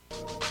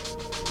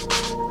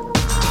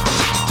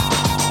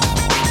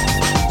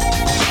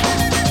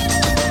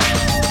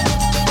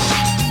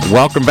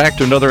Welcome back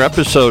to another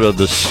episode of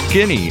The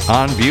Skinny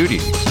on Beauty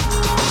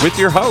with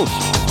your host,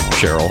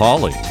 Cheryl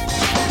Hawley.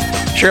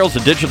 Cheryl's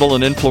a digital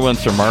and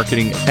influencer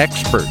marketing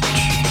expert,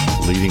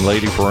 leading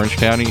lady for Orange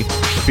County,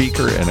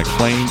 speaker, and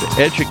acclaimed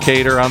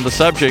educator on the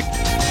subject.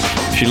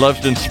 She loves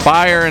to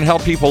inspire and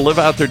help people live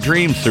out their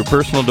dreams through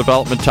personal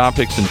development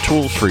topics and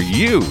tools for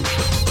you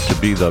to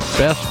be the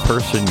best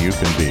person you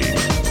can be,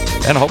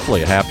 and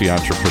hopefully a happy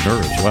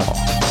entrepreneur as well.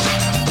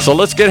 So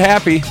let's get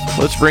happy.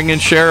 Let's bring in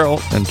Cheryl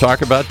and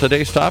talk about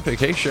today's topic.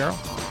 Hey, Cheryl.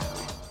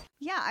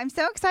 Yeah, I'm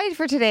so excited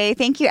for today.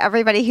 Thank you,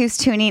 everybody who's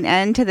tuning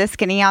in to the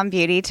Skinny on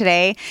Beauty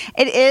today.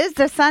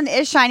 The sun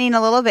is shining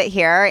a little bit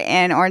here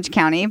in Orange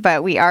County,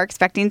 but we are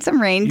expecting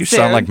some rain You soon.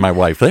 sound like my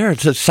wife. There,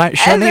 it's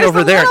shining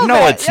over there.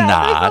 No, it's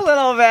not. A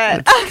little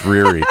bit. It's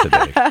dreary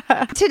today.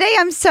 Today,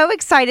 I'm so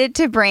excited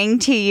to bring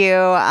to you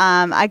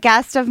a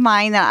guest of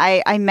mine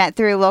that I met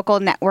through local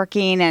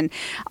networking, and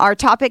our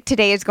topic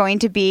today is going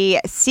to be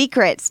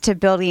secrets to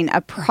building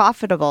a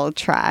profitable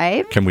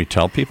tribe. Can we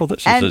tell people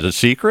this? Is it a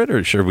secret,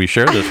 or should we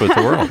share this with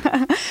the world?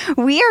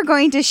 We are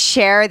going to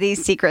share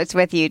these secrets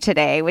with you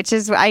today, which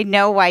is, I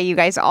know why you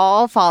guys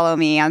all follow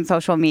me on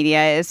social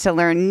media, is to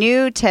learn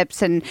new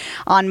tips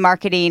on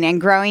marketing and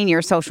growing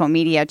your social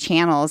media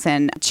channels.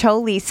 And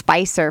Cholee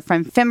Spicer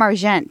from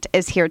Femargent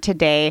is here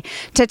today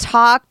to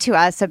talk to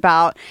us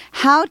about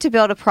how to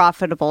build a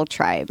profitable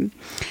tribe.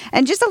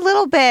 And just a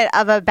little bit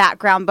of a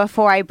background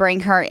before I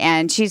bring her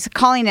in. She's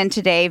calling in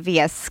today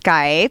via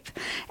Skype.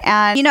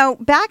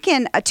 And, back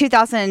in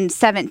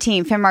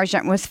 2017,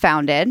 Femargent was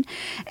founded,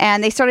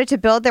 and they started to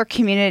build their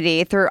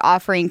community through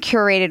offering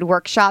curated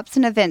workshops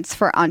and events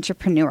for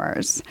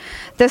entrepreneurs.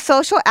 The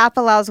social app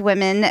allows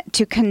women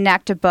to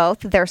connect both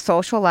their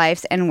social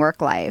lives and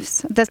work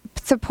lives. The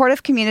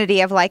supportive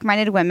community of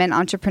like-minded women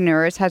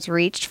entrepreneurs has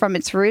reached from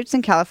its roots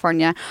in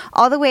California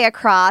all the way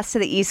across to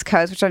the East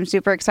Coast, which I'm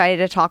super excited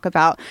to talk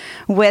about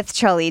with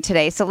Cholee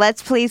today. So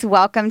let's please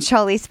welcome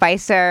Cholee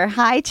Spicer.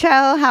 Hi, Cho.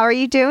 How are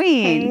you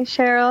doing? Hey,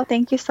 Cheryl.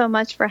 Thank you so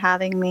much for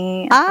having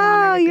me.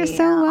 Oh, you're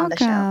so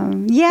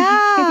welcome.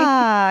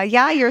 Yeah.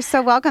 Yeah, you're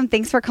so welcome.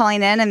 Thanks for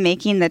calling in and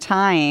making the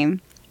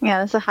time. Yeah,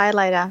 that's a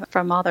highlight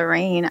from all the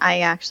rain.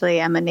 I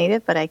actually am a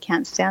native, but I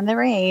can't stand the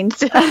rain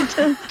to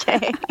this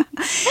day.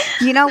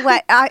 You know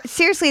what?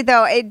 Seriously,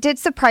 though, it did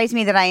surprise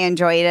me that I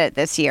enjoyed it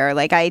this year.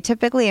 Like, I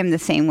typically am the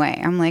same way.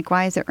 I'm like,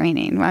 why is it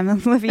raining?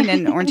 I'm living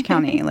in Orange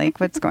County. Like,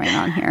 what's going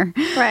on here?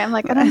 Right. I'm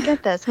like, I don't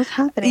get this. What's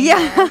happening?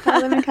 Yeah. I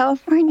live in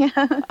California.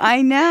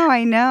 I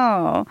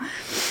know.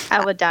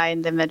 I would die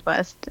in the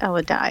Midwest. I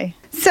would die.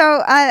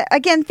 So,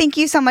 again, thank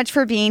you so much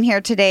for being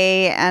here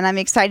today, and I'm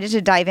excited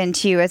to dive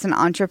into you as an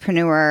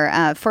entrepreneur.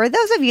 For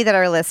those of you that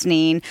are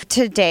listening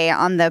today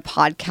on the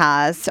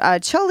podcast,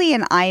 Cholee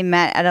and I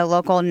met at a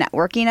local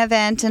networking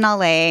event in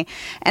LA,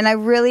 and I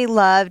really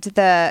loved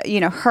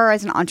her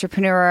as an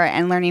entrepreneur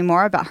and learning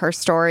more about her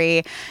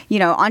story.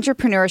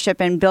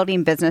 Entrepreneurship and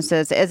building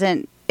businesses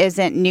isn't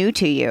new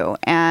to you,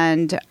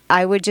 and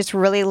I would just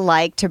really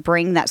like to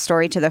bring that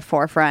story to the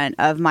forefront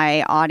of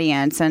my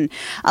audience and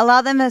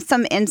allow them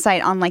some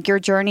insight on your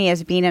journey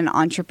as being an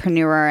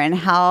entrepreneur and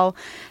how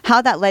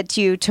that led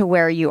you to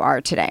where you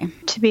are today.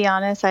 To be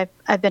honest,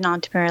 I've been an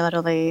entrepreneur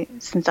literally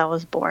since I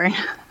was born.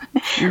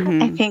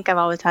 Mm-hmm. I think I've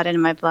always had it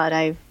in my blood.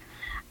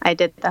 I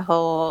did the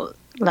whole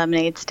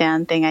lemonade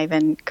stand thing. I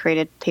even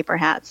created paper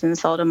hats and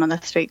sold them on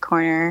the street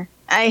corner.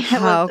 I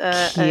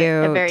was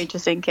a very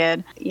interesting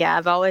kid. Yeah,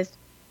 I've always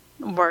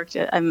worked.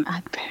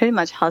 I pretty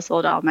much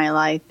hustled all my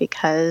life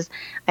because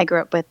I grew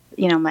up with,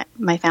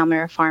 my family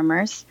are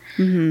farmers,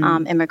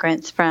 mm-hmm.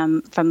 Immigrants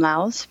from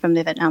Laos, from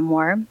the Vietnam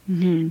War.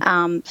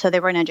 Mm-hmm. So they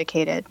weren't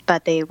educated,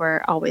 but they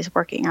were always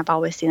working. I've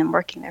always seen them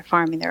working. They're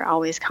farming. They're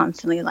always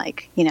constantly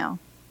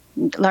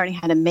learning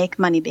how to make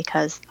money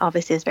because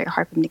obviously it's very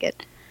hard for them to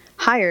get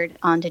hired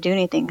on to do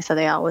anything. So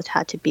they always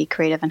had to be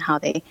creative in how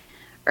they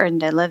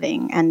earned their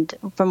living. And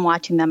from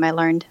watching them, I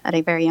learned at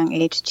a very young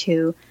age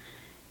to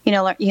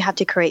you have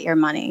to create your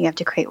money. You have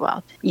to create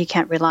wealth. You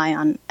can't rely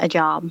on a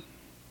job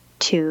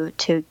to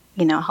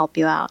help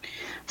you out.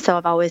 So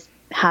I've always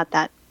had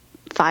that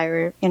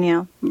fire,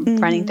 mm-hmm.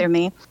 running through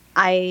me.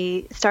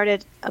 I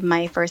started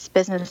my first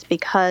business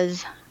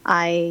because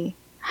I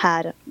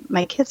had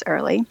my kids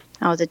early.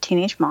 I was a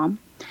teenage mom.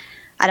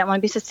 I didn't want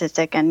to be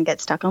statistic and get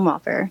stuck on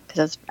welfare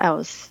because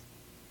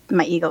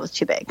my ego was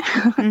too big.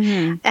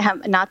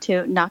 Mm-hmm. Not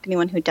to knock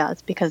anyone who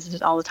does, because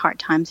there's always hard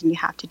times and you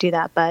have to do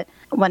that. But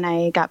when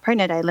I got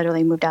pregnant, I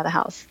literally moved out of the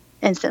house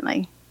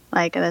instantly.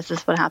 Like, this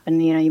is what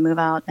happened. You move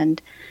out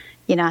and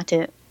have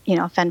to,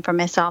 fend for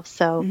myself.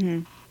 So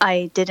mm-hmm.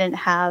 I didn't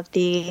have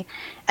the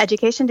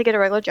education to get a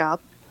regular job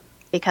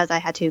because I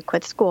had to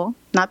quit school.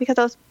 Not because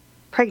I was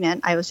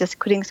pregnant. I was just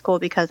quitting school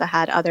because I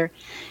had other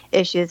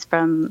issues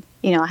from,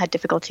 I had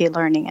difficulty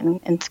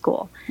learning in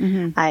school.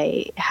 Mm-hmm.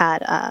 I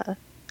had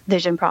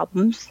vision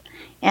problems,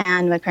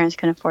 and my parents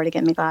couldn't afford to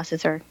get me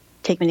glasses or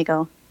take me to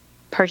go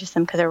purchase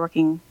them because they're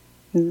working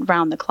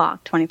round the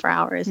clock 24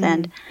 hours. Mm-hmm.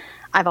 And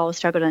I've always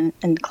struggled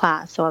in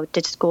class, so I would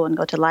ditch school and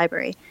go to the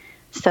library.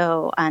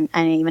 So, and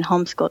I even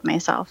homeschooled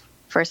myself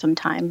for some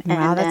time.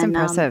 Wow, that's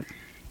impressive.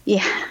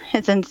 Yeah,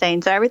 it's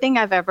insane. So everything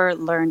I've ever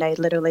learned, I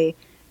literally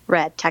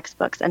read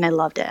textbooks, and I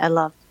loved it. I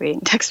love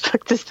reading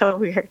textbooks. It's so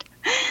weird.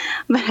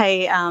 But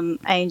I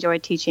enjoy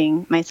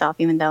teaching myself,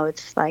 even though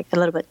it's like a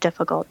little bit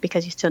difficult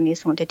because you still need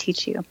someone to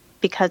teach you.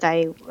 Because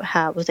I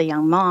was a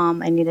young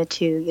mom, I needed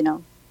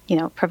to,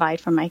 provide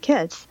for my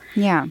kids.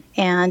 Yeah.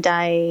 And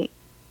I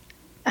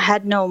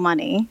had no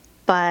money,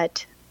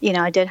 but,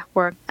 I did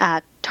work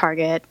at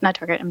Kmart. It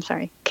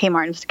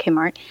was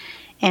Kmart.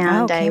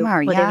 And Kmart,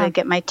 I was able to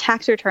get my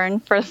tax return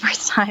for the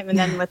first time. And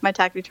then with my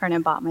tax return, I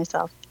bought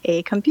myself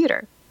a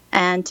computer.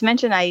 And to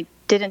mention, I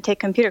didn't take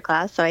computer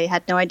class, so I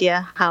had no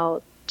idea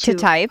how to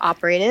type,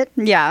 operate it.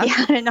 Yeah.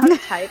 I didn't know how to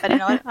type. I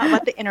didn't know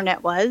what the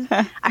internet was.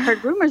 I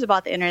heard rumors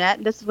about the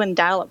internet. This is when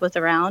dial-up was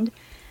around.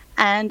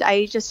 And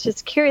I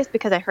just curious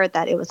because I heard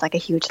that it was like a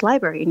huge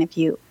library. And if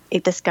you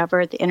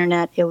discovered the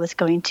internet, it was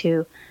going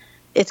to,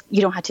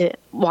 you don't have to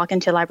walk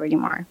into a library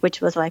anymore,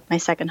 which was like my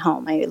second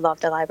home. I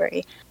loved the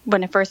library.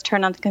 When I first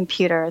turned on the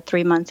computer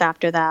 3 months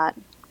after that,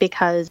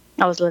 because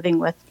I was living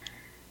with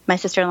my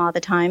sister-in-law at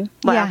the time.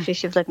 Well, actually,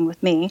 she was living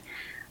with me.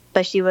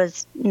 But she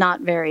was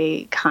not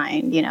very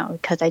kind,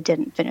 because I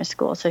didn't finish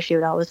school. So she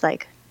would always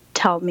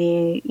tell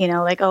me,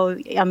 oh,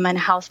 I'm in a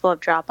house full of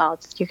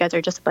dropouts. You guys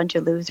are just a bunch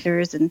of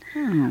losers and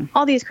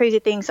all these crazy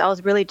things. So I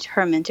was really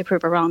determined to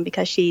prove her wrong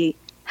because she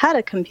had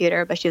a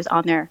computer, but she was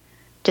on there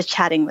just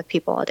chatting with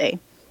people all day.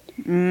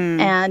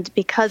 And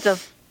because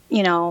of,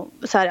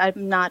 so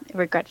I'm not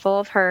regretful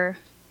of her,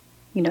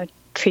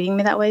 treating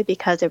me that way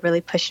because it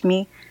really pushed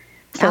me.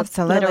 So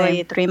Absolutely.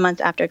 Literally 3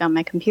 months after I got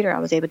my computer, I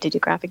was able to do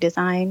graphic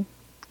design,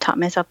 taught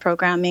myself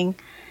programming.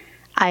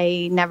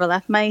 I never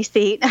left my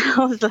seat.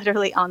 I was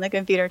literally on the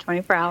computer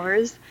 24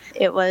 hours.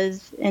 It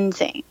was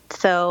insane.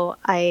 So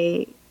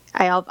I've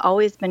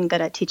always been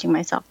good at teaching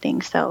myself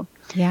things. So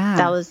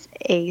that was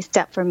a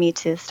step for me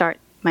to start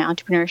my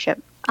entrepreneurship.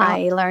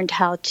 I learned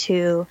how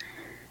to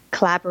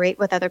collaborate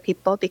with other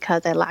people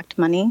because I lacked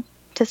money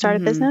to start a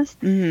business.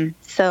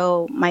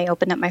 So I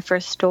opened up my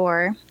first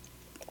store.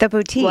 The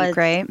boutique,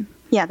 right?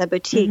 Yeah, the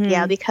boutique.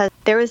 Yeah, because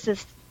there was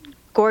this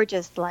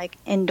gorgeous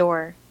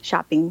indoor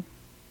shopping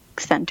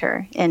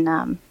center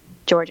in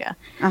Georgia,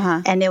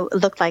 and it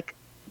looked like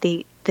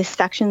the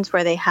sections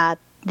where they had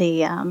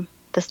the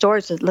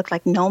stores looked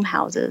like gnome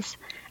houses,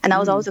 and I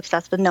was always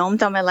obsessed with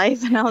gnomes all my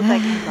life, and I was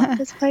like, I love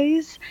this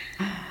place.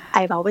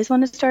 I've always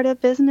wanted to start a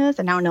business,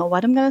 and I don't know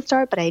what I'm going to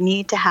start, but I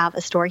need to have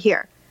a store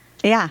here.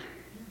 Yeah,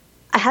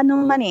 I had no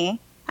money.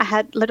 I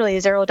had literally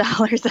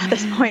 $0 at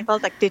this point. I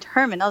was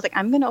determined. I was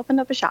I'm going to open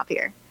up a shop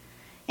here.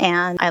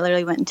 And I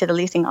literally went into the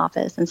leasing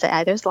office and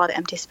said, there's a lot of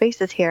empty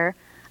spaces here.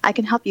 I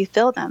can help you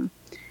fill them.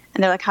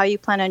 And they're like, how are you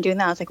planning on doing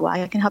that? I was like, well,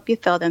 I can help you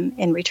fill them.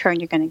 In return,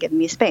 you're going to give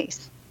me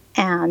space.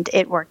 And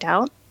it worked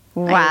out.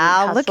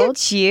 Wow, look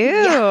at you.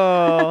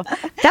 Yeah.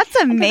 That's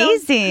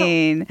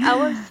amazing. I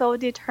was so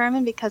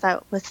determined because I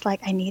was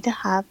like, I need to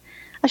have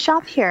a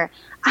shop here.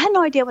 I had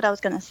no idea what I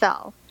was going to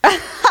sell.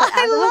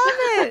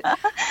 I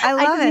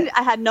love it.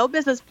 I had no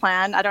business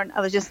plan. I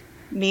was just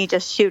me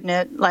just shooting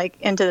it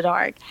into the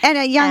dark. And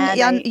a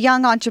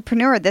young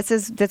entrepreneur, this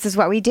is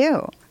what we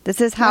do.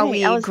 This is how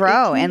we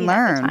grow and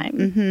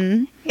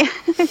learn.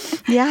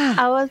 Yeah.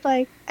 I was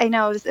like, I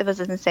know it was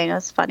insane. It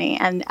was funny.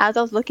 And as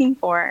I was looking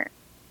for,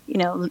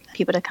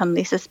 people to come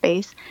lease a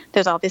space,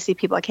 there's obviously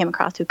people I came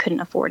across who couldn't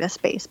afford a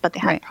space, but they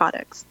had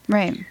products.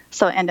 Right.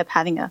 So I ended up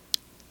having a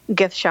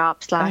gift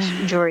shop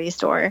 / jewelry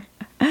store,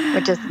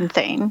 which is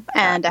insane.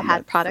 And I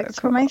had products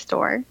for my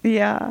store.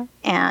 Yeah.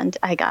 And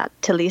I got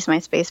to lease my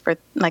space for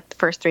the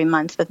first 3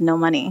 months with no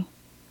money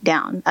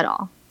down at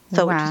all.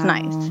 So which was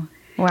nice.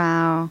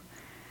 Wow.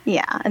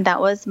 Yeah. And that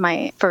was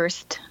my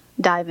first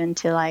dive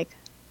into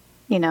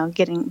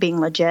being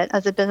legit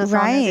as a business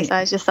owner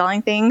besides just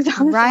selling things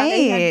on the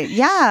side.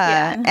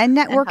 Yeah. And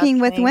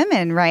networking with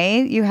women,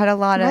 right? You had a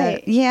lot of,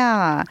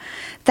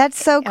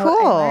 that's so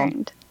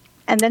cool.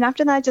 And then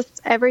after that,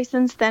 ever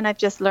since then, I've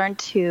just learned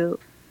to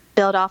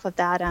build off of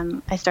that.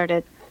 I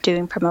started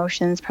doing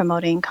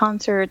promoting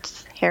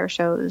concerts, hair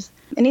shows,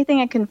 anything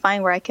I can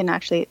find where I can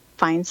actually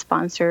find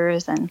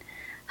sponsors and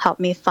help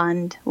me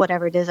fund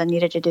whatever it is I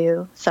needed to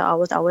do. So I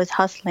was always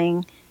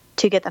hustling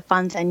to get the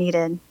funds I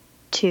needed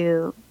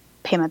to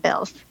pay my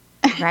bills.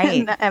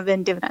 Right. And I've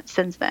been doing that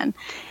since then.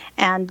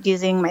 And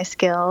using my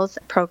skills,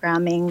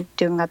 programming,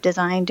 doing web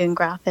design, doing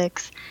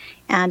graphics,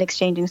 and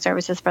exchanging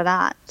services for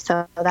that.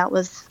 So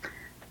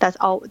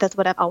that's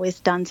what I've always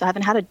done. So I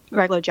haven't had a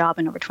regular job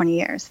in over 20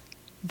 years.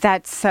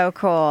 That's so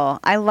cool.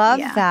 I love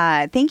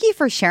that. Thank you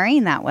for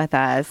sharing that with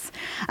us.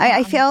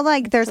 I feel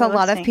like there's a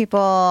lot of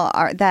people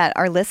that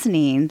are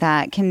listening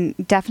that can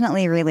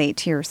definitely relate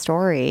to your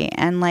story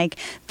and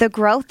the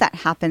growth that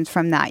happens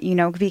from that,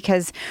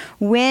 because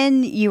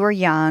when you were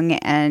young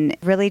and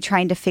really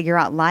trying to figure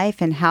out life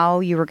and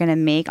how you were going to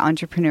make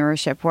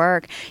entrepreneurship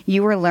work,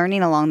 you were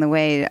learning along the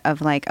way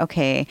of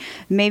okay,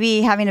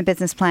 maybe having a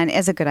business plan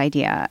is a good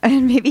idea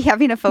and maybe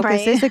having a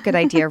focus is a good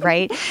idea,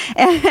 right?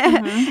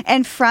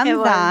 And from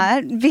that,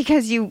 that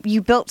because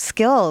you built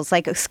skills,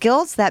 like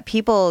skills that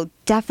people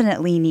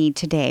definitely need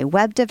today.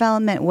 Web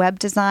development, web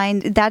design,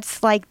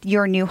 that's like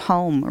your new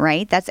home,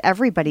 right? That's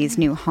everybody's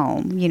new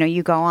home. You know,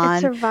 you go on.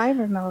 It's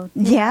survivor mode.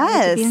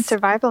 Yes. To be in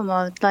survival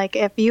mode. Like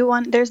if you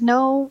want, there's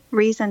no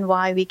reason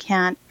why we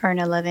can't earn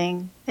a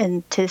living,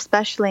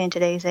 especially in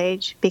today's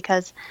age,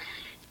 because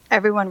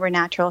everyone, we're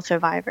natural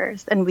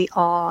survivors and we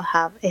all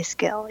have a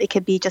skill. It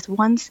could be just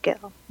one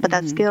skill, but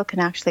that skill can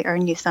actually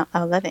earn you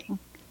a living.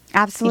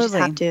 Absolutely. You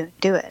just have to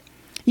do it.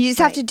 You just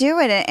have to do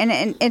it.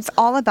 And it's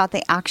all about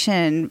the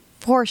action.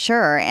 For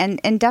sure.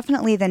 And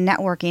definitely the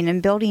networking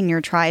and building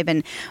your tribe.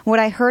 And what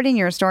I heard in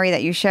your story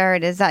that you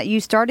shared is that you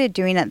started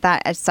doing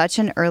that at such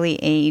an early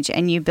age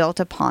and you built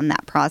upon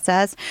that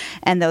process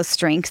and those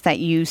strengths that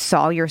you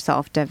saw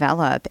yourself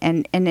develop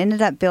and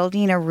ended up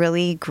building a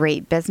really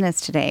great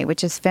business today,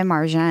 which is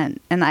Femargent.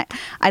 And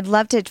I'd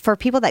love to, for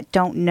people that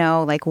don't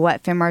know like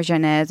what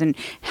Femargent is and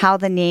how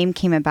the name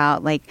came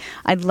about, like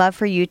I'd love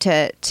for you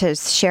to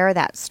share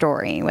that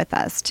story with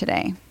us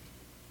today.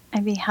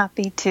 I'd be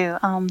happy to.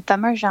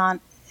 Femargent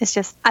is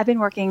just, I've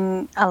been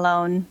working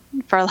alone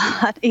for a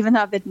lot, even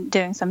though I've been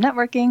doing some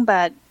networking,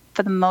 but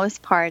for the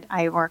most part,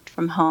 I worked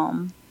from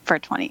home for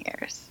 20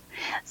 years.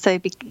 So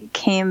it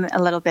became a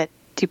little bit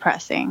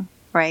depressing,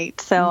 right?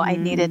 So I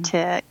needed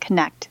to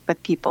connect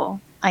with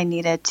people. I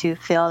needed to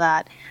feel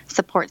that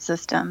support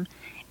system.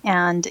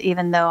 And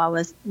even though I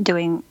was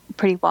doing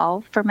pretty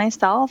well for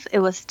myself, I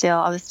was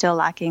still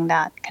lacking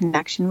that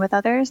connection with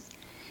others.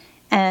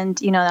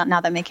 And, you know, now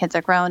that my kids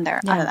are grown,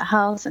 they're out of the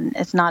house, and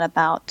it's not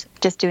about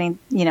just doing,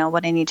 you know,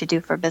 what I need to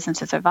do for business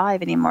to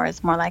survive anymore.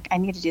 It's more like I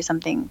need to do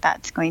something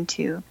that's going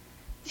to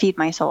feed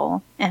my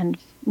soul and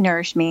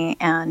nourish me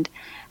and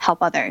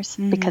help others,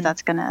 because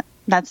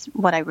that's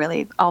what I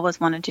really always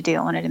wanted to do.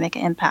 I wanted to make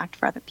an impact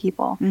for other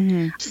people.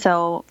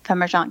 So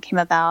Femargent came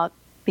about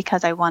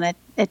because I wanted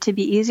it to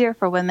be easier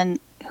for women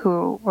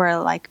who were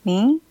like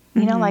me.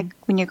 You know, like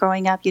when you're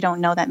growing up, you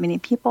don't know that many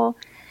people.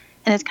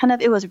 And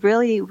it was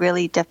really,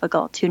 really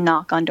difficult to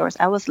knock on doors.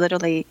 I was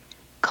literally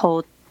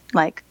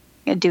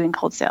doing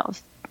cold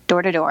sales,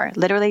 door to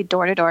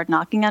door,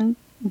 knocking on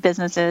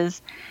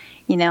businesses,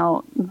 you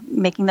know,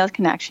 making those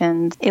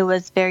connections. It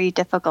was very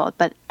difficult,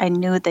 but I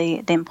knew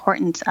the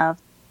importance of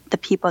the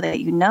people that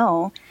you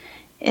know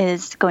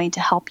is going to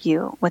help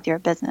you with your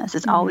business.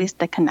 It's always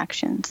the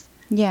connections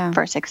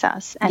for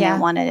success. And I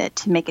wanted it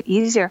to make it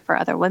easier for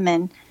other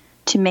women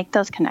to make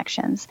those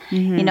connections.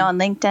 You know, on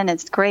LinkedIn,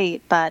 it's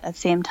great, but at the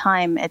same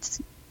time, it's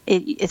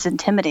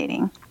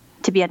intimidating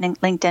to be on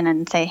LinkedIn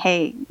and say,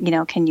 hey, you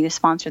know, can you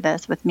sponsor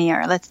this with me,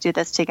 or let's do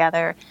this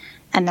together?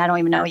 And I don't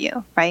even know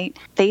you, right?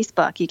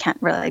 Facebook, you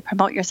can't really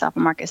promote yourself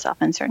and market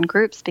yourself in certain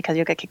groups because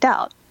you'll get kicked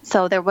out.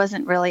 So I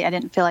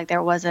didn't feel like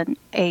there wasn't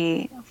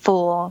a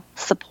full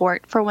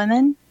support for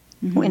women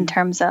in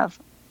terms of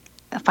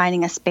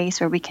finding a space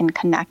where we can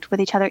connect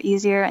with each other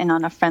easier and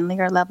on a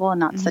friendlier level and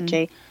not such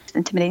a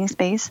intimidating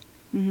space.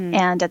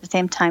 And at the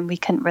same time, we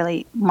couldn't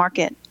really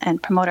market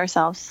and promote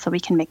ourselves so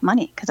we can make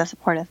money because of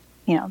support of,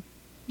 you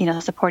know,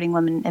 supporting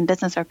women in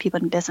business or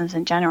people in business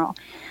in general.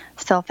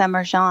 So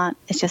Femargent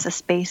is just a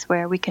space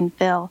where we can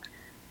feel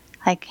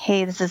like,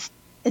 hey,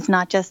 it's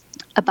not just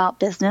about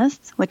business,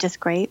 which is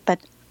great, but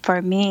for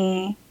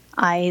me,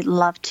 I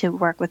love to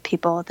work with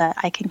people that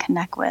I can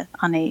connect with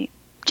on a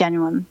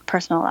genuine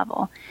personal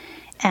level.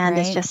 And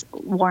it's just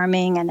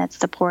warming and it's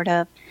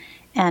supportive.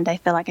 And I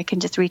feel like I can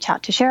just reach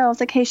out to Cheryl.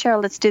 It's like, hey,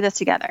 Cheryl, let's do this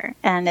together.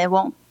 And it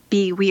won't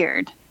be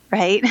weird,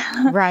 right?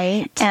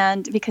 Right.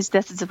 And because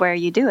this is where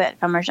you do it.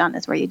 Femargent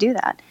is where you do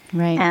that.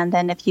 Right. And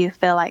then if you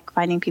feel like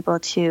finding people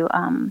to,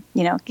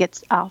 you know,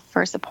 get off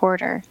for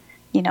support or,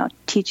 you know,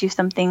 teach you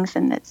some things,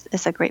 and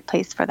it's a great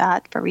place for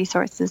that, for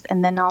resources.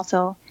 And then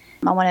also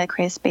I wanted to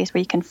create a space where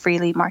you can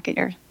freely market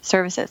your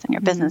services and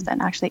your business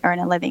and actually earn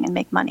a living and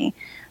make money.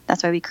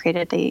 That's why we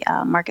created the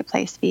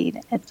marketplace feed.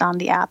 It's on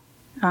the app,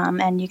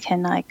 and you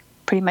can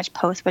pretty much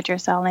post what you're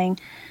selling.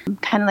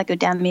 Kind of like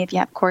Udemy, if you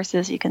have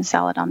courses, you can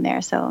sell it on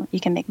there so you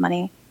can make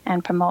money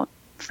and promote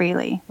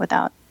freely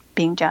without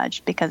being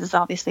judged, because it's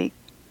obviously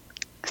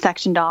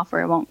sectioned off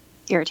where it won't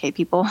irritate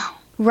people.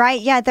 Right.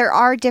 Yeah, there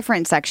are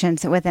different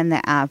sections within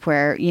the app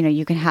where, you know,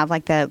 you can have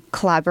like the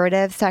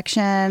collaborative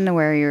section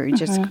where you're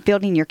just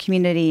building your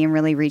community and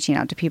really reaching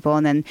out to people,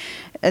 and then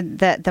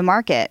the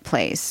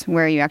marketplace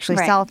where you actually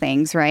sell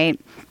things, right?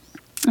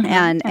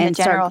 And the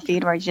general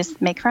feed where you just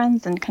make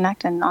friends and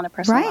connect and on a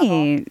personal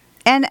level.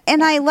 And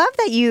I love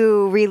that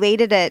you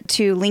related it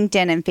to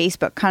LinkedIn and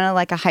Facebook, kind of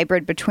like a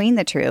hybrid between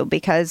the two,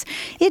 because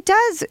it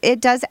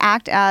does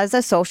act as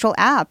a social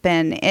app,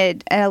 and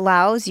it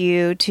allows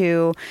you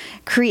to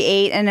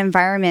create an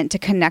environment to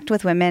connect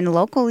with women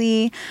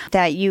locally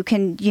that you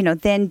can, you know,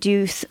 then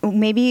do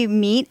maybe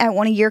meet at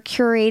one of your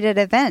curated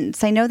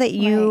events. I know that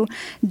you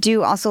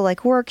do also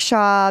like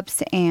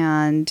workshops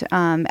and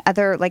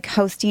other like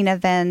hosting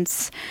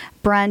events,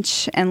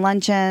 brunch and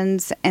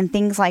luncheons and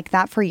things like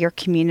that for your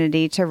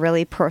community to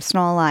really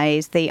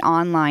personalize the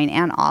online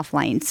and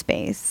offline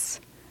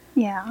space.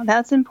 Yeah,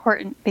 that's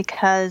important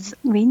because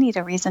we need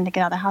a reason to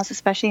get out of the house,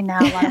 especially now.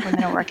 A lot of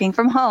women are working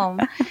from home.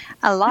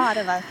 A lot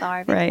of us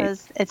are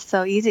because it's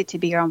so easy to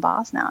be your own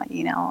boss now.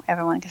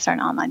 Everyone can start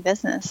an online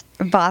business.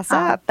 Boss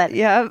up. But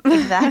yeah,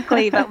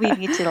 exactly. But we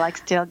need to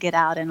still get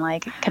out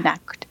and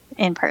connect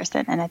in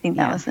person. And I think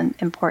that was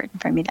important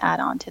for me to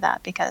add on to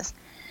that because,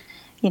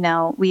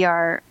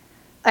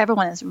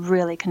 everyone is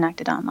really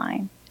connected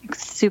online.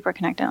 Super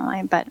connected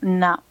online, but we're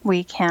not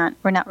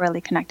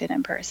really connected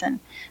in person.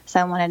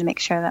 So I wanted to make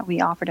sure that we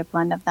offered a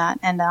blend of that.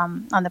 And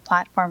on the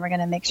platform, we're going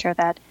to make sure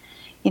that,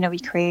 we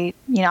create,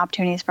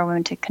 opportunities for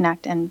women to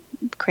connect and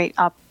create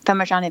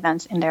Femargent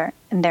events in their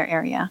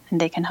area,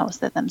 and they can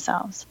host it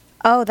themselves.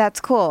 Oh,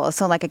 that's cool.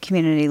 So like a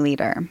community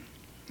leader.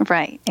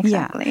 Right,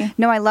 exactly. Yeah.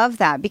 No, I love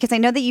that because I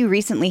know that you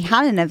recently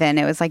had an event.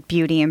 It was like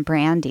beauty and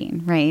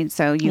branding, right?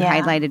 So you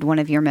highlighted one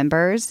of your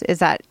members. Is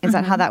that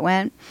how that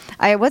went?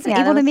 I wasn't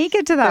able to make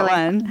it to that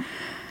one.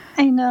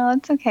 I know,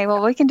 it's okay.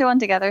 Well, we can do one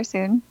together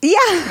soon.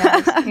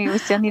 Yeah. We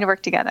still need to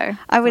work together.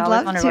 I would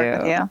love to.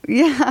 Work with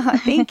you. Yeah,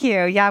 thank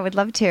you. Yeah, I would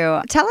love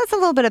to. Tell us a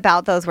little bit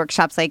about those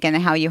workshops, and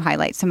how you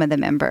highlight some of the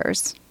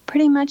members.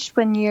 Pretty much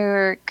when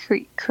you're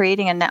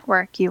creating a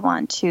network, you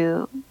want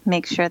to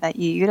make sure that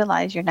you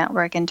utilize your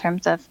network in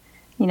terms of,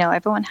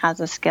 everyone has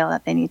a skill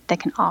that they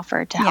can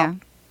offer to help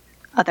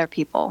other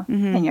people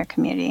in your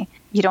community.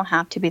 You don't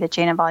have to be the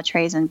Jane of all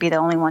trades and be the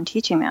only one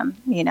teaching them.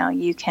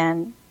 You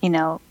can,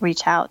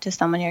 reach out to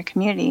someone in your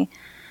community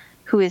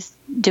who is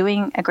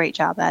doing a great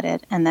job at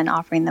it and then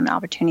offering them an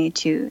opportunity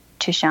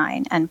to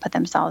shine and put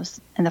themselves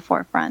in the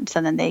forefront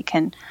so then they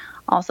can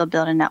also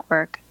build a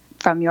network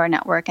from your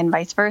network and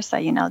vice versa.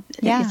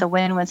 It's a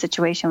win-win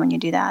situation when you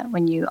do that.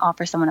 When you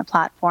offer someone a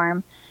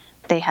platform,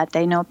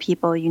 they know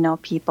people,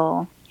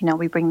 people,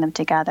 we bring them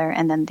together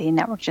and then the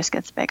network just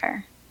gets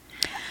bigger.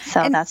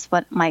 So that's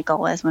what my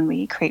goal is when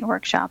we create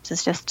workshops,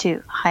 is just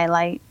to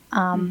highlight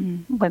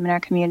women in our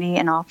community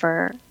and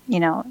offer,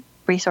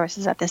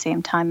 resources at the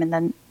same time and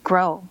then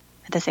grow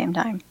at the same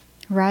time.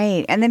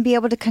 Right. And then be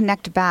able to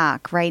connect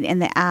back, right, in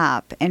the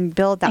app and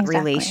build that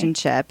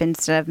relationship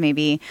instead of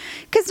maybe,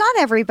 because not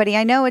everybody,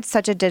 I know it's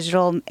such a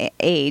digital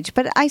age,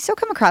 but I still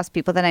come across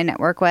people that I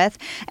network with,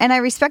 and I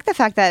respect the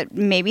fact that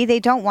maybe they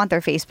don't want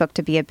their Facebook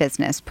to be a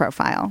business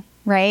profile.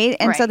 Right.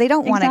 And so they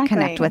don't want to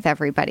connect with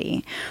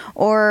everybody.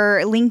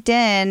 Or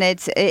LinkedIn,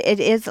 it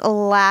is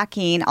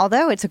lacking,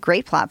 although it's a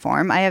great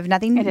platform. I have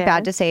nothing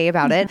bad to say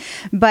about it,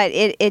 but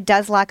it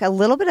does lack a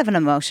little bit of an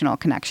emotional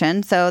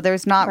connection. So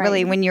there's not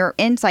really, when you're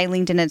inside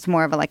LinkedIn, it's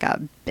more of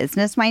a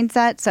business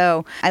mindset.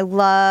 So I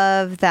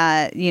love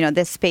that,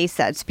 this space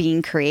that's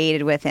being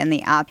created within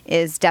the app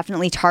is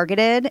definitely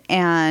targeted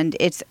and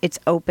it's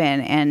open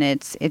and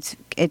it's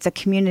a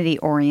community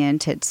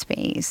oriented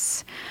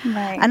space.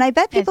 Right. And I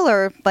bet people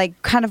are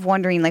kind of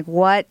wondering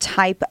what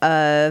type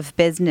of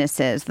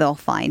businesses they'll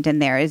find in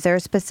there. Is there a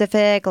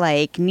specific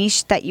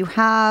niche that you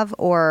have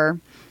or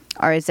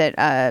is it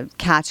a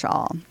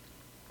catch-all?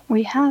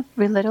 We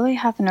literally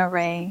have an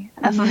array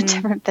of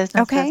different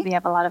businesses. Okay. We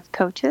have a lot of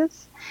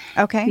coaches.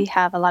 Okay. We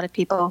have a lot of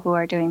people who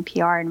are doing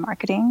PR and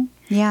marketing.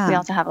 Yeah. We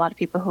also have a lot of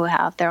people who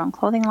have their own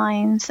clothing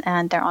lines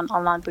and their own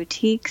online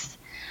boutiques.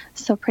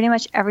 So pretty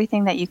much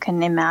everything that you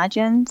can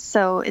imagine.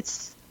 So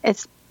it's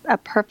a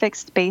perfect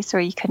space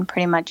where you can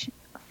pretty much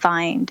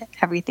find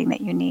everything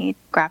that you need.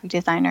 Graphic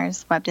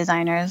designers, web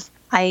designers.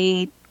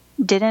 I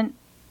didn't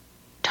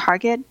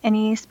target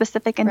any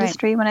specific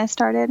industry when I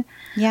started.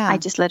 Yeah. I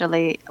just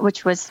literally,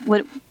 which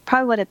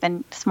probably would have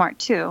been smart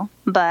too,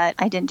 but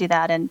I didn't do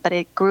that. But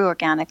it grew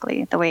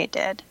organically the way it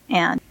did.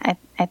 And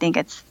I think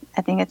it's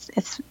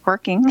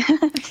working.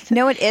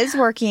 No, it is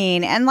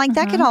working. And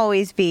that could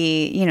always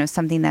be,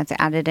 something that's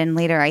added in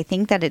later. I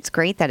think that it's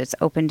great that it's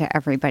open to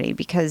everybody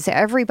because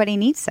everybody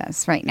needs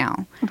this right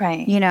now.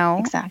 Right.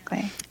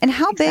 Exactly. And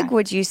how big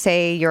would you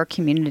say your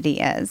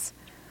community is?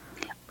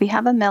 We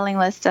have a mailing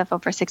list of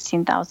over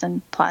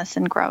 16,000 plus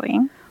and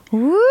growing.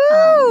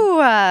 Woo!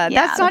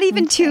 That's not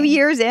even insane. 2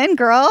 years in,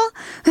 girl.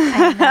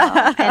 I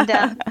know.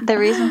 And the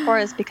reason for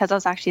it is because I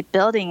was actually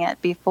building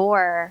it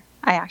before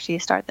I actually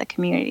started the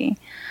community.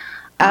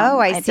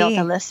 I see. I built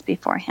a list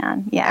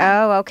beforehand.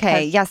 Yeah. Oh,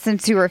 okay. Yeah,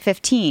 since you were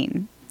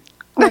 15.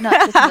 Well,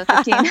 not since I was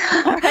 15.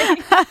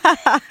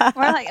 Right?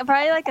 More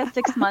probably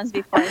 6 months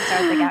before I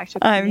started the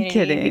actual community. I'm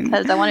kidding.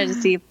 Because I wanted to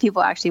see if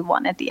people actually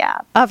wanted the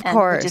app. Of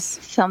course. Which is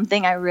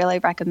something I really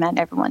recommend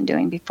everyone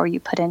doing before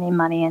you put any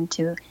money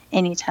into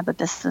any type of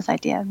business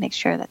idea. Make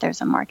sure that there's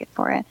a market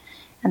for it.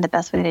 And the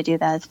best way to do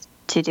that is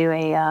to do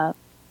a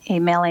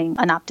mailing,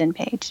 an opt-in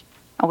page.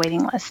 A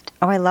waiting list.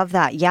 Oh, I love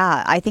that.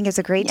 Yeah, I think it's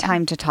a great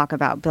time to talk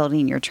about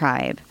building your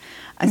tribe.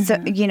 So,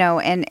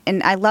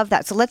 and I love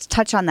that. So let's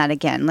touch on that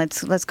again.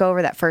 Let's go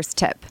over that first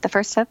tip. The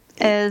first tip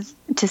is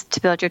just to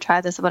build your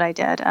tribe. This is what I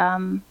did.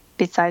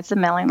 Besides the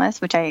mailing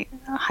list, which I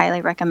highly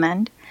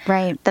recommend.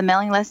 Right. The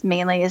mailing list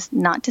mainly is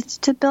not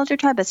just to build your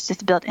tribe, it's just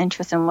to build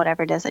interest in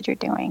whatever it is that you're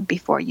doing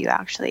before you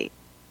actually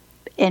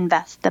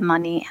invest the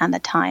money and the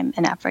time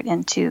and effort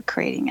into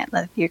creating it.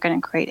 If you're going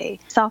to create a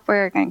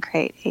software, you're going to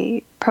create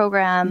a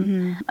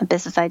program, a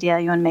business idea,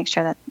 you want to make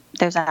sure that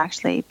there's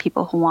actually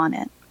people who want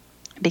it,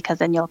 because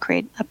then you'll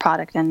create a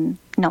product and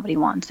nobody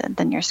wants it,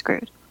 then you're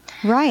screwed.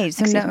 Right.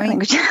 So Excuse my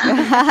language.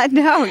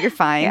 no, you're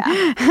fine.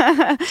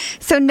 Yeah.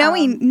 So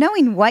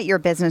knowing what your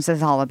business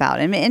is all about,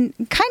 and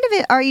kind of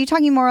it, are you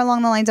talking more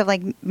along the lines of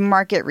like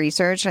market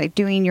research, like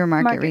doing your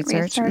market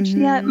research?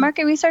 Mm-hmm. Yeah,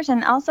 market research,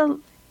 and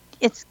also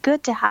it's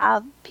good to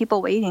have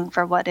people waiting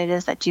for what it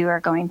is that you are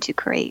going to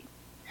create.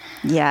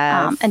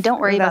 Yes. And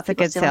don't worry about a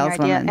people good stealing your idea.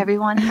 saleswoman.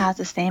 Everyone has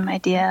the same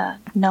idea.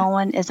 No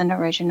one is an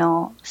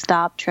original.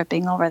 Stop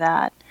tripping over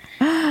that.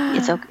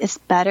 It's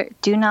better.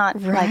 Do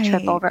not like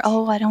trip over.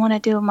 Oh, I don't want to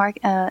do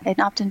an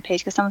opt-in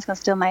page because someone's going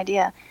to steal my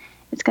idea.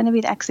 It's going to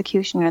be the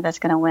executioner that's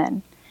going to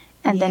win,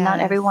 and then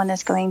not everyone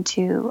is going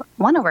to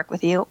want to work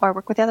with you or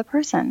work with the other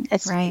person.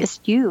 It's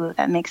you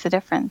that makes the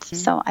difference. Mm-hmm.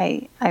 So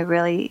I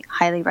really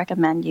highly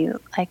recommend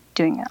you like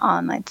doing an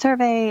online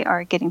survey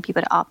or getting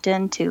people to opt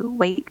in to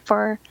wait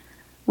for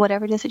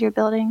whatever it is that you're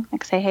building.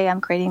 Like say, hey,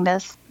 I'm creating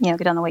this.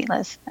 Get on the wait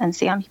list and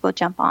see how many people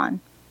jump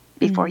on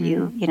before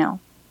you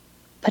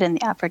put in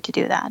the effort to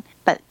do that.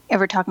 But if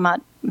we're talking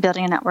about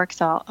building a network,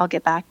 so I'll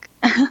get back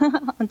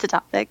onto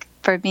topic.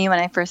 For me, when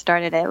I first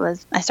started,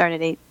 I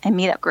started a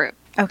meetup group.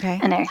 Okay.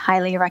 And I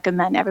highly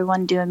recommend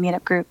everyone do a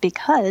meetup group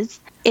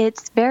because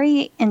it's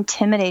very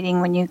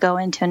intimidating when you go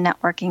into a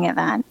networking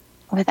event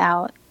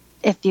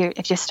if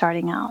you're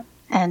starting out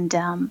and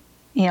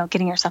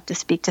getting yourself to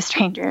speak to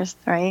strangers,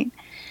 right?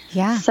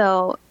 Yeah.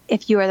 So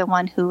if you are the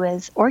one who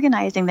is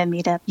organizing the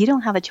meetup, you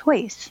don't have a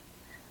choice.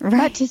 Right.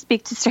 But to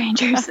speak to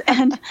strangers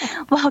and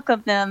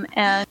welcome them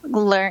and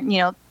learn,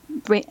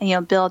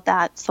 build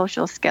that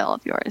social skill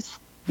of yours.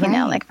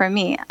 Like for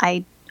me,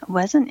 I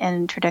wasn't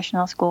in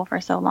traditional school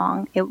for so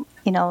long.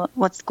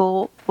 What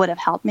school would have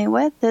helped me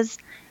with is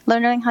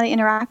learning how to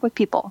interact with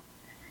people.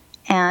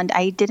 And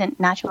I didn't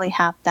naturally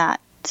have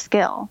that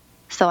skill.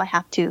 So I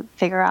had to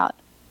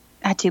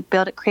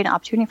create an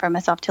opportunity for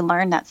myself to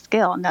learn that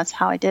skill. And that's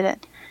how I did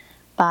it,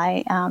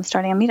 by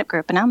starting a meetup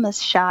group. And I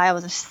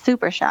was a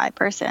super shy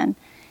person.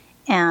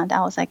 And I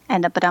was like,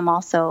 but I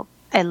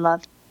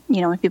love,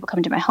 when people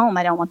come to my home,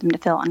 I don't want them to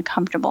feel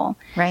uncomfortable.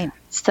 Right.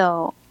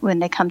 So when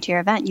they come to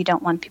your event, you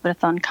don't want people to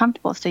feel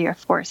uncomfortable. So you're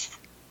forced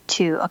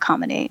to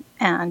accommodate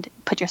and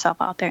put yourself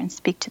out there and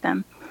speak to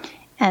them.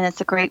 And it's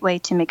a great way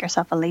to make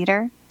yourself a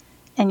leader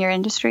in your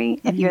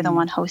industry if you're the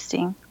one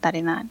hosting that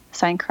event.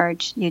 So I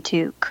encourage you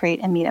to create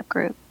a meetup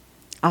group.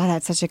 Oh,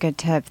 that's such a good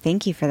tip.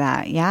 Thank you for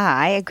that. Yeah,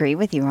 I agree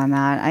with you on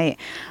that.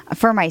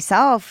 For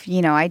myself,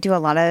 I do a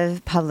lot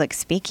of public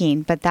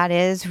speaking, but that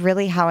is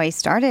really how I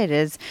started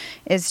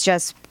is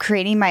just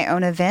creating my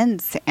own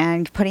events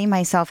and putting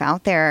myself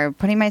out there,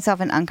 putting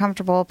myself in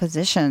uncomfortable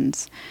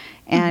positions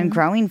and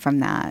growing from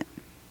that.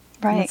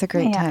 Right. That's a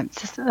great tip.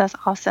 That's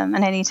awesome.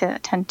 And I need to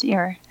attend to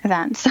your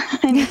events.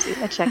 I need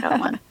to check out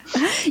one.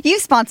 You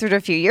sponsored a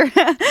few,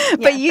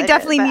 but you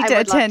definitely need to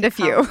attend a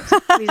few.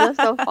 We live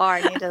so far.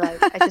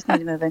 I just need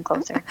to move in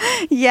closer.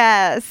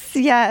 Yes.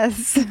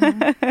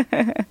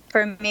 Mm-hmm.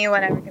 For me,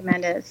 what I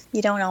recommend is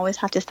you don't always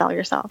have to sell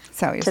yourself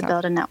to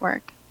build a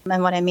network.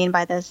 And what I mean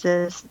by this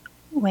is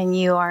when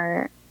you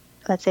are,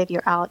 let's say if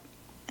you're out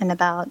and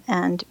about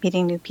and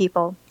meeting new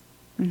people,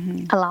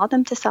 allow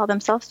them to sell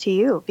themselves to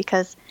you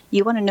because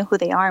you want to know who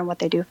they are and what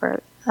they do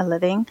for a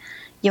living.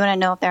 You want to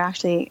know if they're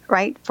actually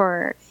right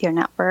for your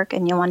network,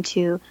 and you want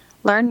to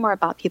learn more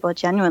about people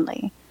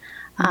genuinely.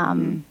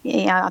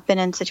 I've been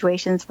in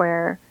situations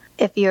where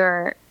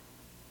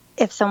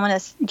if someone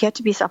is, you have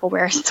to be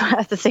self-aware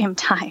at the same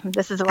time.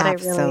 This is what I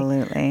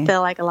really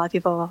feel like a lot of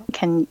people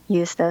can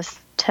use this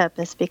tip,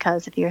 is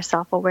because if you're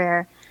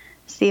self-aware,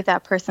 see if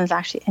that person's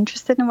actually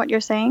interested in what you're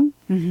saying.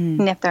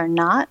 And if they're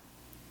not,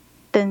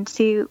 then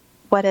see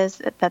what is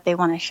it that they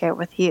want to share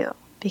with you.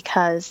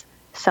 Because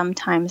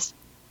sometimes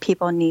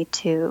people need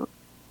to,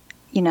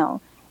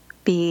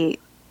 be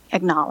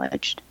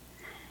acknowledged.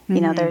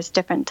 There's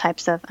different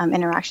types of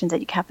interactions that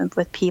you can have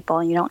with people,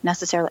 and you don't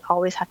necessarily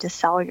always have to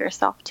sell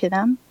yourself to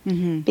them.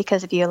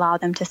 Because if you allow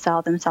them to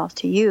sell themselves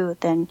to you,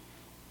 then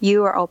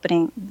you are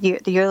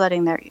they're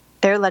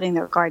letting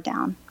their guard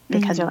down,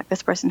 because they're like,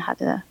 this person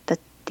had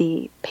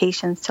the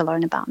patience to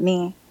learn about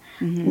me.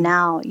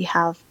 Now you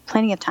have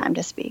plenty of time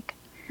to speak.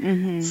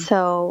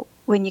 So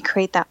when you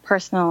create that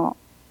personal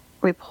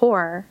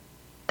rapport,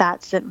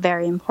 that's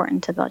very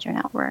important to build your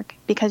network,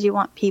 because you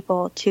want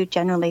people to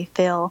generally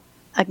feel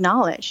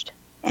acknowledged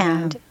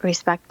and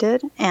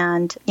respected,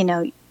 and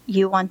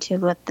you want to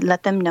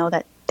let them know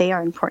that they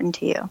are important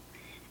to you.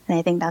 And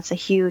I think that's a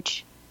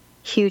huge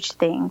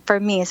thing for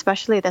me,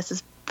 especially this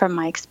is from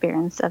my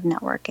experience of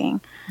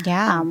networking.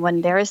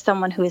 When there is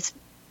someone who is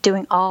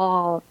doing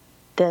all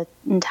the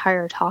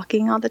entire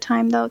talking all the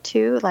time, though,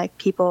 too, like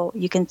people,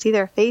 you can see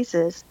their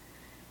faces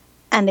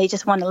and they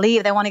just want to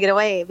leave. They want to get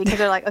away because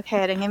they're like, okay,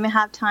 I didn't even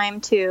have time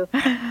to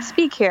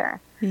speak here.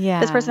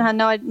 This person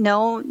had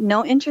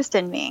no interest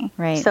in me.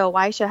 So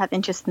why should I have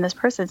interest in this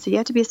person? So you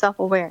have to be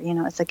self-aware.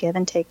 It's a give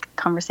and take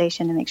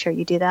conversation, and make sure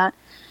you do that.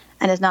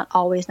 And it's not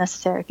always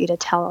necessary for you to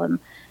tell them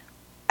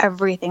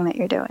everything that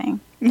you're doing.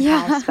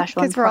 Yeah, how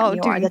special and because we're all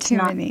important you are. doing That's too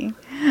not, many.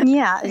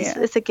 Yeah,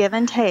 it's a give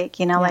and take,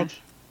 like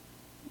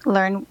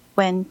learn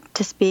when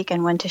to speak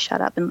and when to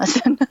shut up and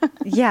listen.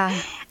 Yeah.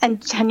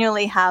 And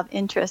genuinely have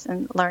interest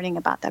in learning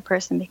about that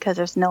person, because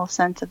there's no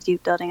sense of you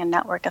building a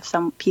network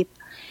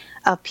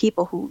of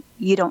people who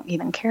you don't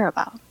even care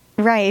about.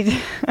 Right.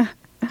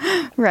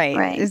 Right.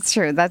 Right. It's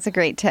true. That's a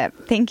great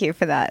tip. Thank you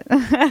for that.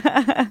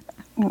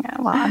 Yeah,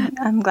 well,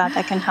 I'm glad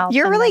that can help.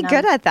 You're And really then,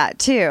 good at that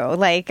too.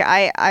 Like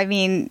I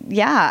mean,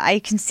 yeah, I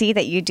can see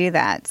that you do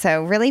that.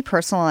 So really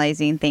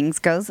personalizing things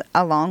goes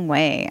a long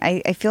way.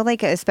 I feel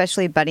like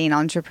especially budding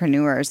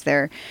entrepreneurs,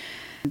 their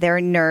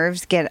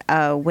nerves get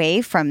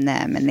away from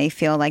them and they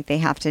feel like they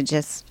have to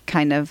just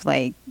kind of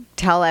like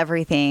tell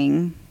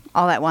everything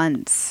all at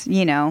once,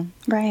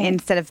 right.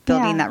 Instead of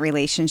building that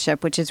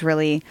relationship, which is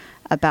really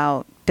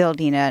about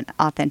building an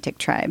authentic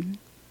tribe.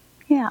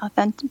 Yeah,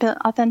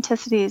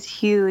 authenticity is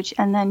huge,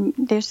 and then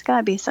there's got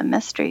to be some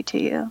mystery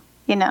to you.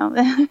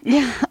 Yeah.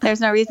 There's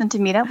no reason to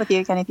meet up with you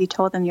again if you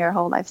told them your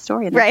whole life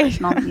story in the Right.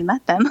 first moment you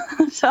met them.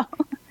 So,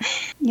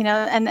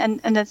 and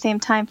at the same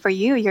time for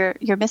you,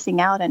 you're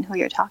missing out on who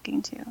you're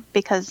talking to,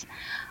 because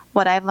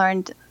what I've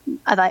learned,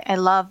 I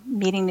love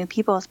meeting new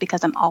people, is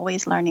because I'm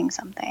always learning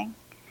something.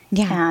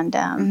 Yeah.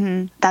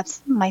 And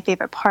that's my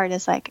favorite part,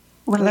 is like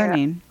when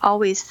learning. you're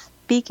always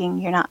speaking,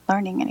 you're not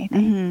learning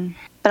anything. Mm-hmm.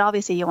 But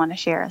obviously you want to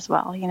share as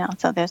well,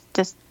 so there's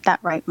just that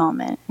right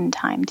moment and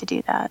time to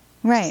do that.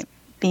 Right. Just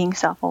being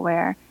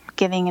self-aware,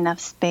 giving enough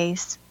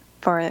space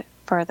for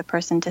the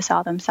person to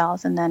sell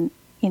themselves, and then,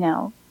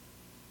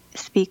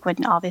 speak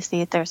when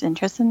obviously there's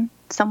interest in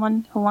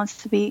someone who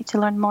wants to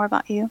learn more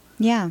about you.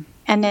 Yeah.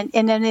 And then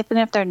even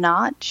if they're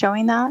not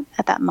showing that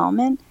at that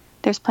moment,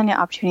 there's plenty of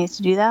opportunities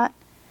to do that,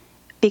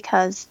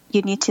 because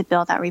you need to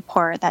build that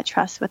rapport, that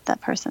trust with that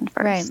person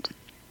first. Right.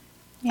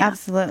 Yeah.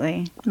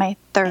 Absolutely. My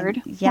third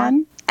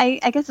one, I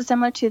guess it's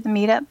similar to the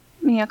meetup,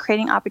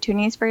 creating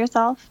opportunities for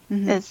yourself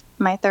is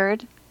my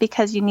third,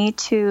 because you need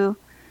to,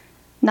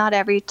 not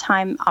every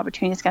time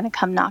opportunity is going to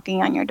come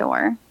knocking on your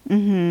door.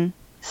 Mm-hmm.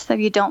 So if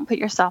you don't put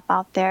yourself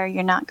out there,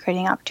 you're not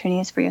creating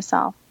opportunities for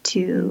yourself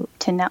to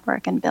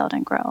network and build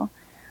and grow.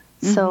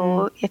 Mm-hmm.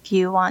 So if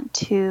you want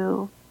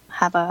to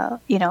have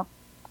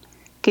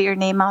get your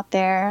name out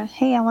there,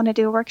 hey, I want to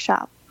do a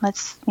workshop.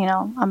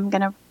 I'm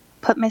going to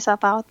put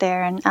myself out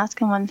there and ask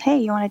someone, hey,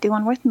 you want to do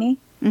one with me?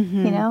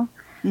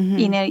 Mm-hmm.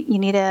 You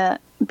need to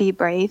be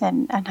brave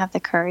and have the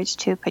courage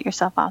to put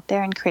yourself out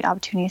there and create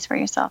opportunities for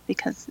yourself,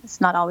 because it's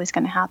not always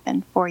going to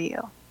happen for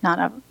you. You're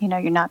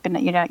going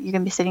to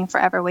be sitting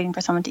forever waiting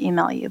for someone to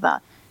email you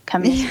about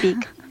coming to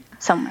speak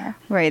somewhere.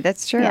 Right.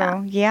 That's true.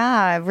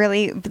 Yeah.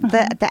 Really,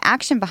 the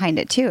action behind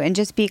it too, and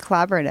just be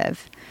collaborative.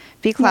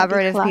 Be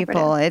collaborative,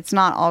 people. It's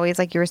not always,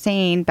 like you were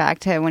saying, back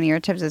to one of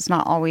your tips, it's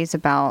not always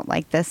about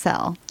like the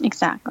sell.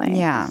 Exactly.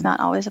 Yeah. It's not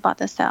always about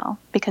the sell,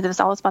 because if it's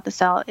always about the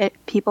sell,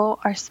 people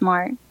are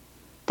smart.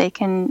 They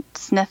can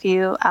sniff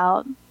you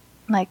out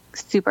like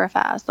super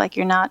fast. Like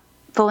you're not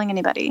fooling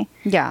anybody.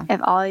 Yeah.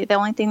 If the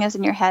only thing is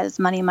in your head is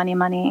money, money,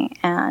 money,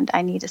 and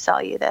I need to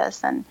sell you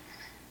this, and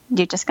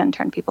you're just going to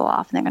turn people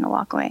off and they're going to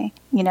walk away.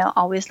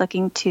 Always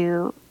looking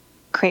to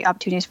create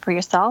opportunities for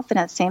yourself, and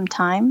at the same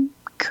time,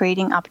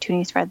 creating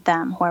opportunities for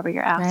them, whoever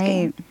you're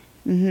asking. Right.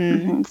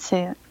 Mm-hmm.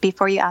 So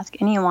before you ask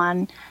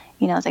anyone,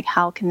 it's like,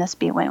 how can this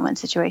be a win-win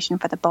situation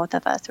for the both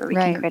of us, where we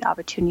can create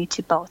opportunity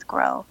to both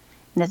grow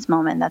in this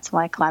moment? That's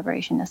why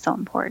collaboration is so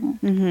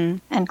important. Mm-hmm.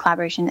 And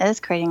collaboration is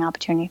creating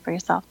opportunity for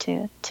yourself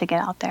to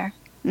get out there.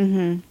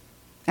 Mm-hmm.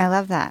 I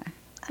love that.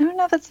 I don't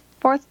know if it's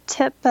fourth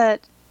tip, but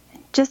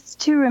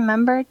just to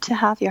remember to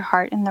have your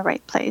heart in the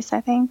right place,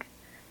 I think,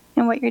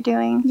 in what you're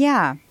doing.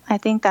 Yeah. I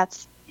think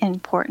that's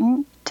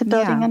important to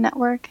building a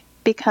network,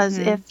 because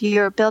if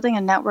you're building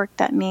a network,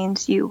 that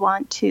means you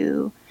want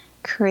to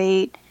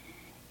create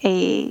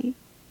a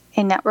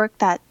network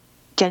that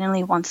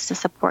genuinely wants to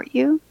support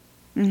you.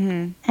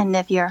 Mm-hmm. And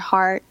if your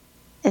heart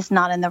is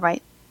not in the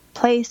right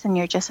place and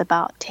you're just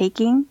about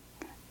taking,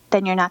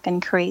 then you're not going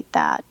to create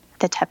the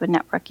type of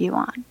network you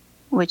want,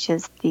 which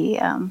is the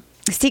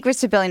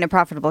secrets to building a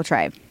profitable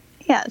tribe.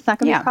 Yeah, it's not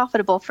going to be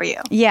profitable for you.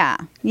 Yeah,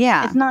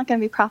 yeah. It's not going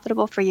to be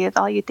profitable for you if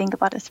all you think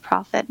about is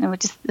profit. And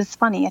it's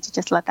funny, you have to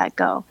just let that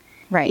go.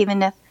 Right.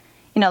 Even if,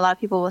 a lot of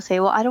people will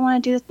say, well, I don't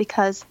want to do this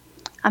because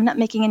I'm not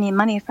making any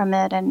money from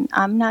it, and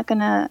I'm not going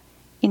to,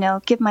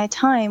 give my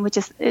time, which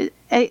is,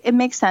 it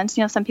makes sense.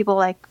 Some people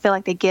feel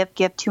like they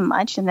give too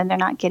much and then they're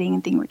not getting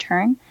anything in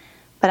return.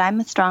 But I'm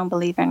a strong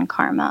believer in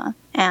karma,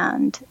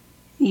 and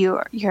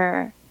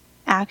your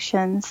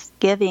actions,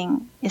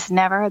 giving is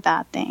never a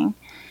bad thing.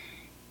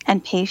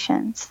 And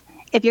patience.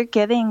 If you're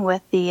giving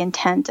with the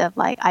intent of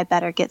I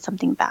better get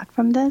something back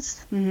from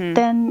this,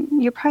 then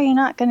you're probably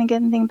not going to get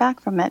anything back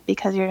from it,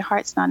 because your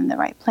heart's not in the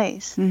right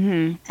place.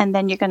 Mm-hmm. And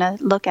then you're going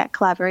to look at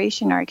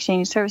collaboration or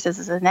exchanging services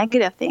as a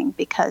negative thing,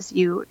 because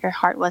your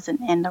heart wasn't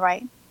in the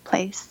right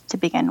place to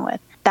begin with.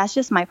 That's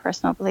just my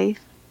personal belief.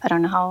 I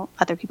don't know how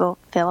other people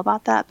feel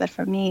about that, but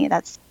for me,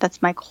 that's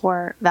my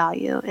core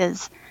value,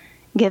 is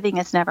giving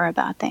is never a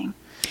bad thing.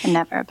 and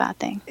never a bad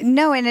thing.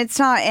 No, and it's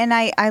not. And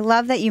I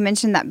love that you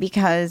mentioned that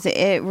because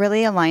it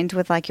really aligns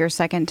with like your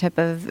second tip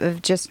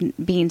of just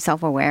being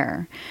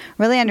self-aware,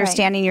 really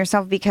understanding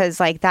yourself, because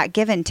like that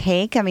give and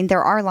take, I mean,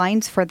 there are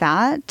lines for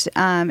that.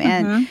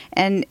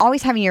 And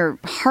always having your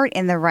heart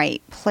in the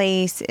right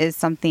place is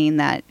something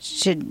that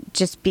should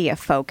just be a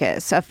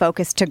focus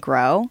to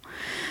grow.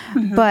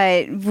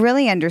 But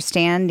really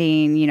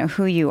understanding,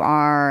 who you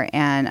are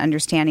and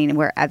understanding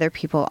where other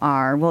people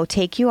are will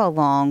take you a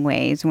long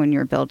ways when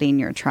you're building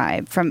your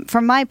tribe,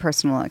 from my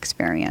personal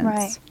experience.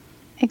 Right.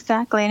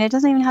 Exactly. And it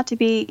doesn't even have to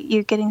be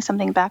you getting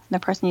something back from the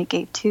person you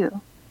gave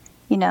to.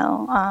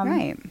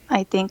 Right.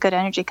 I think good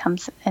energy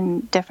comes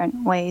in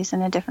different ways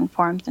and in different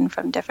forms and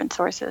from different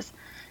sources.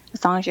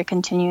 As long as you're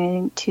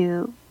continuing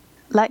to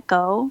let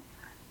go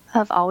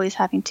of always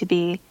having to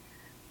be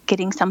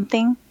getting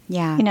something.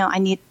 Yeah. I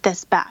need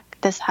this back.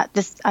 This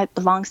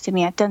belongs to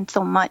me. I've done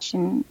so much,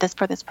 and this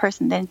for this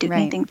person didn't do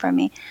anything for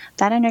me.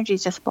 That energy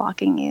is just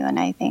blocking you, and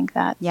I think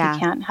that you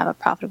can't have a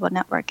profitable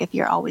network if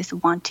you're always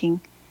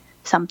wanting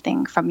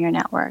something from your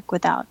network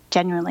without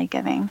genuinely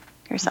giving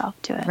yourself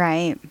to it.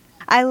 Right.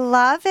 I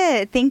love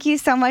it. Thank you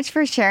so much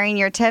for sharing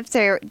your tips.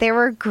 They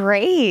were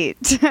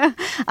great.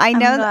 I'm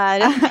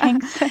glad.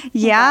 Thanks.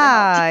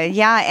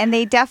 Yeah. And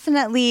they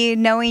definitely,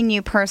 knowing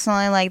you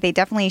personally, like they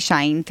definitely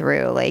shine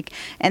through. Like,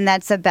 and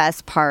that's the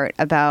best part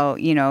about,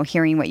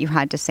 hearing what you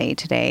had to say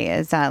today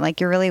is that like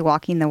you're really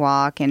walking the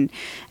walk and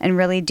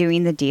really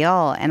doing the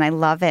deal. And I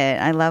love it.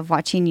 I love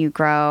watching you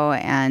grow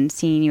and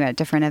seeing you at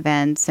different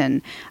events.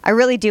 And I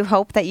really do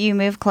hope that you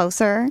move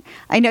closer.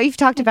 I know you've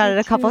talked about it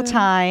a couple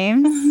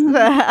times.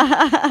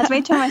 Let's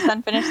wait till my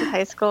son finishes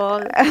high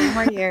school. 3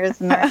 more years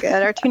and we're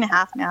good. Or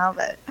 2.5 now,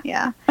 but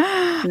yeah.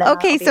 No,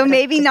 okay, so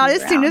maybe not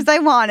as soon as I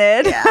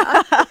wanted.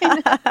 Yeah.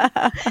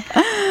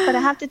 But I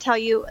have to tell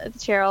you,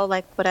 Cheryl,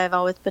 like what I've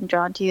always been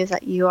drawn to you is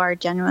that you are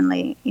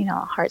genuinely, a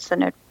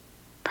heart-centered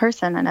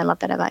person, and I love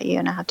that about you.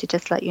 And I have to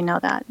just let you know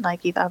that,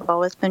 like I've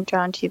always been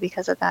drawn to you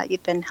because of that.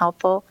 You've been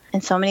helpful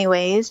in so many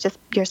ways, just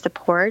your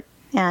support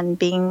and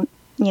being,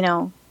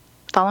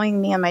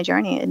 following me on my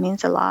journey. It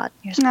means a lot.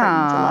 Your support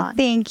means a lot.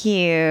 Thank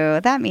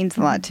you. That means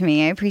a lot to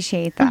me. I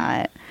appreciate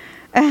that.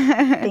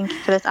 Thank you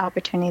for this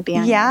opportunity to be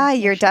on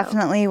you're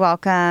definitely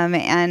welcome.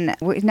 And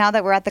now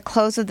that we're at the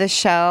close of the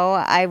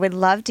show, I would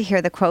love to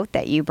hear the quote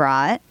that you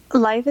brought.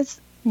 Life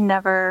is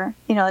never,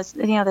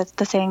 it's,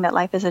 the saying that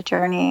life is a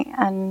journey,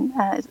 and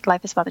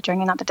life is about the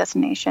journey, not the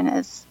destination,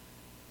 is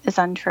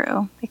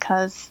untrue,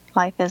 because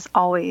life is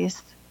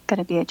always going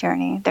to be a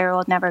journey. There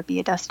will never be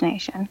a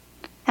destination,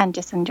 and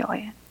just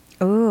enjoy it.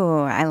 Ooh,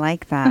 I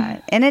like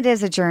that. And it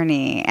is a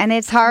journey, and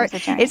it's hard.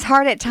 It's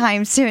hard at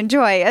times to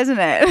enjoy, isn't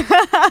it?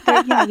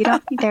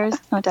 There's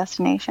no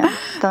destination.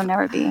 There'll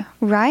never be.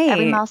 Right.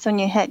 Every milestone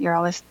you hit, you're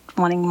always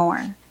wanting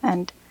more,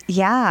 and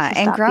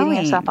and growing.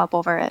 Beating yourself up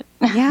over it.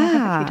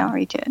 Yeah. If you don't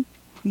reach it.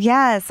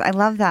 Yes, I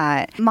love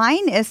that.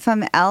 Mine is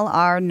from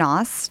L.R.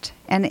 Nost,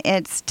 and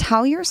it's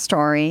tell your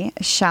story,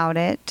 shout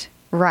it,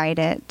 write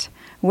it,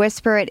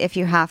 whisper it if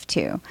you have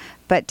to,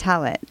 but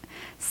tell it.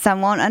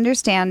 Some won't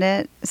understand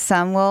it,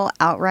 some will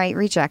outright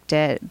reject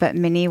it, but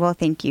many will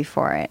thank you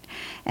for it.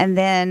 And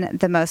then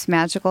the most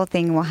magical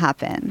thing will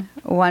happen.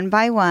 One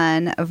by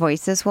one,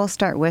 voices will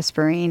start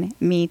whispering,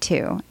 me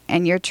too,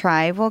 and your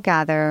tribe will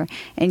gather,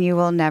 and you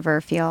will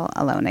never feel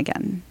alone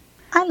again.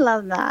 I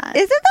love that.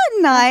 Isn't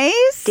that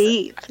nice?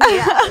 Deep.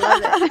 Yeah, I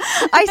love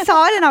it. I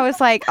saw it and I was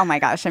like, oh my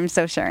gosh, I'm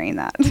so sharing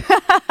that.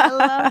 I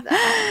love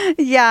that.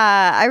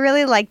 Yeah, I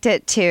really liked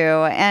it too.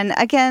 And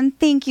again,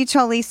 thank you,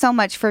 Cholee, so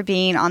much for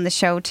being on the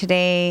show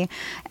today.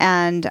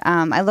 And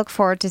I look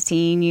forward to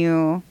seeing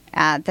you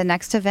at the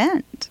next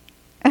event.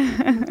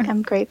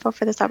 I'm grateful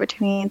for this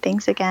opportunity, and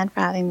thanks again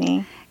for having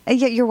me.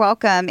 Yeah, you're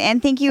welcome.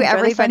 And thank you,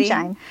 everybody.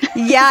 Sunshine.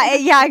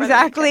 Yeah,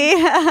 exactly.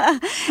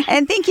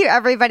 And thank you,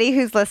 everybody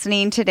who's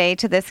listening today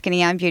to the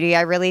Skinny on Beauty.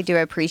 I really do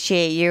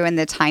appreciate you and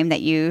the time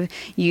that you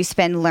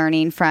spend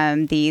learning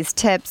from these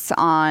tips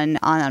on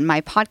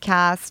my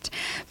podcast.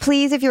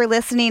 Please, if you're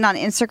listening on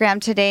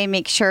Instagram today,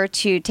 make sure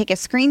to take a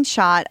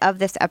screenshot of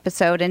this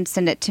episode and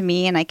send it to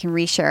me, and I can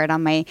reshare it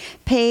on my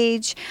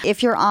page.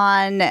 If you're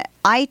on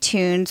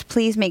iTunes,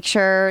 please make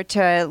sure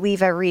to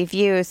leave a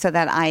review so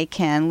that I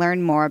can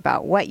learn more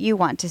about what you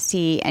want to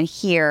see and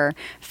hear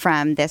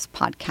from this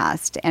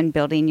podcast and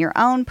building your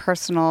own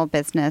personal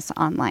business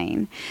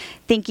online.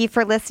 Thank you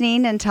for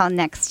listening. Until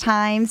next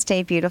time,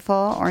 stay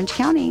beautiful, Orange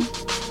County.